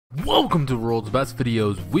Welcome to World's Best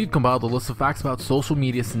Videos. We've compiled a list of facts about social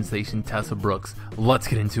media sensation Tessa Brooks. Let's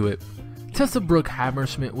get into it. Tessa Brooks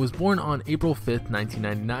HammerSchmidt was born on April 5th,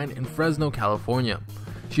 1999 in Fresno, California.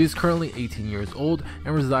 She is currently 18 years old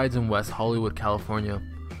and resides in West Hollywood, California.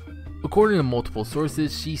 According to multiple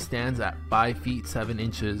sources, she stands at 5 feet 7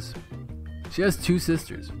 inches. She has two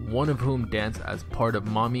sisters, one of whom dance as part of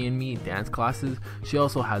Mommy and Me dance classes. She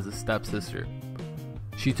also has a stepsister.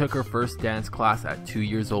 She took her first dance class at 2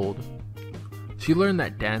 years old. She learned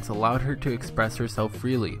that dance allowed her to express herself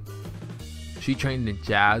freely. She trained in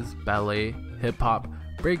jazz, ballet, hip-hop,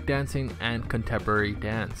 breakdancing, and contemporary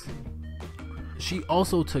dance. She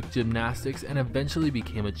also took gymnastics and eventually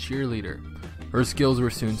became a cheerleader. Her skills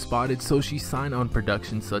were soon spotted, so she signed on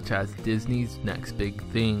productions such as Disney's Next Big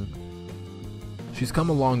Thing. She's come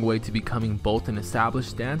a long way to becoming both an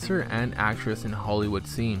established dancer and actress in the Hollywood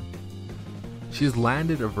scene. She has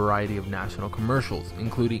landed a variety of national commercials,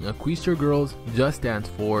 including Equestria Girls, Just Dance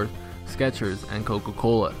 4, Skechers, and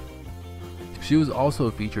Coca-Cola. She was also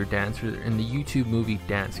a featured dancer in the YouTube movie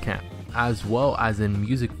Dance Camp, as well as in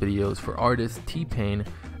music videos for artists T-Pain,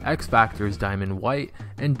 X Factor's Diamond White,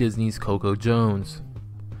 and Disney's Coco Jones.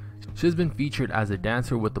 She has been featured as a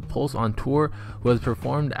dancer with the Pons on tour, who has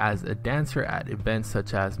performed as a dancer at events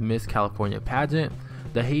such as Miss California Pageant,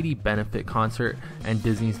 the Haiti Benefit Concert, and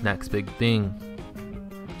Disney's Next Big Thing.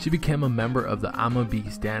 She became a member of the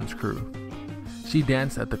Beast dance crew. She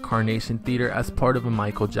danced at the Carnation Theater as part of a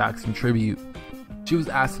Michael Jackson tribute. She was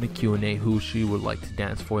asked in a Q&A who she would like to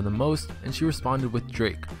dance for the most, and she responded with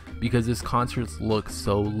Drake, because his concerts look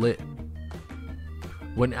so lit.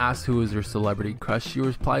 When asked who is her celebrity crush, she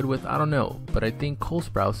replied with, "I don't know, but I think Cole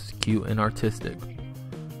Sprouse is cute and artistic."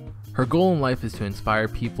 Her goal in life is to inspire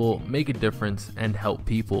people, make a difference, and help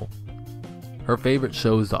people. Her favorite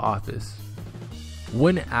show is The Office.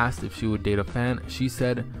 When asked if she would date a fan, she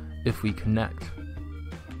said, "If we connect."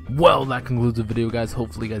 Well, that concludes the video, guys.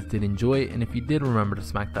 Hopefully you guys did enjoy it, and if you did, remember to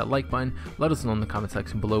smack that like button. Let us know in the comment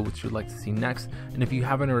section below what you'd like to see next, and if you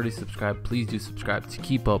haven't already subscribed, please do subscribe to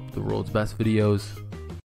keep up the world's best videos.